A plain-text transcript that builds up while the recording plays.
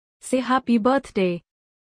say happy birthday.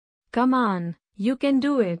 Come on, you can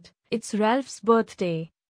do it. It's Ralph's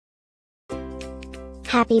birthday.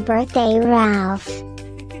 Happy birthday, Ralph.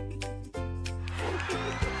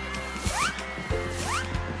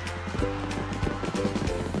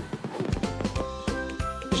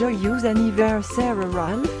 Joyeux anniversaire,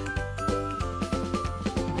 Ralph.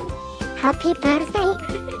 Happy birthday,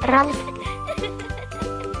 Ralph.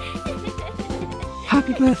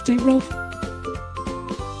 Happy birthday, Ralph.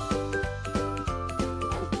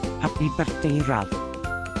 Happy birthday, Ralph.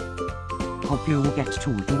 Hope you get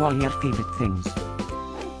to do all your favorite things.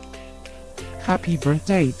 Happy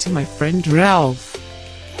birthday to my friend Ralph.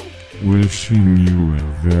 Wishing you a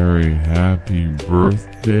very happy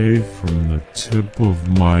birthday from the tip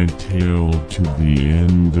of my tail to the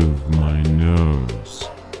end of my nose.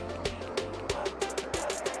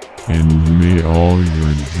 And may all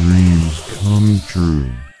your dreams come true.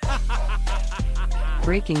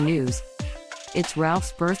 Breaking news. It's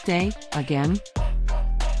Ralph's birthday, again?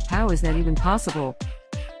 How is that even possible?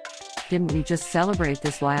 Didn't we just celebrate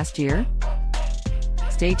this last year?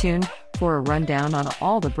 Stay tuned for a rundown on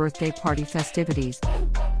all the birthday party festivities.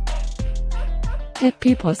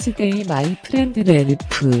 Happy birthday, my friend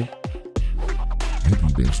Ralph.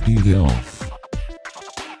 Happy birthday, Ralph.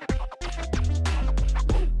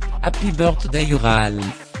 Happy birthday,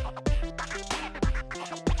 Ralph.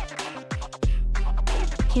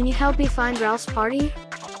 Can you help me find Ralph's party?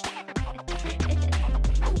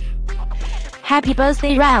 Happy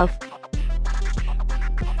birthday, Ralph.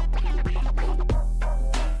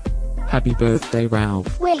 Happy birthday,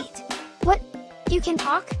 Ralph. Wait, what? You can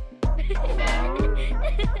talk?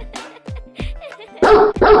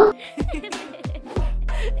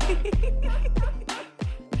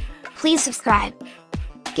 Please subscribe,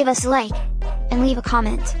 give us a like, and leave a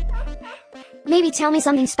comment. Maybe tell me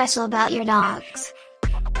something special about your dogs.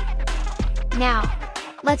 Now,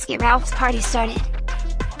 let's get Ralph's party started.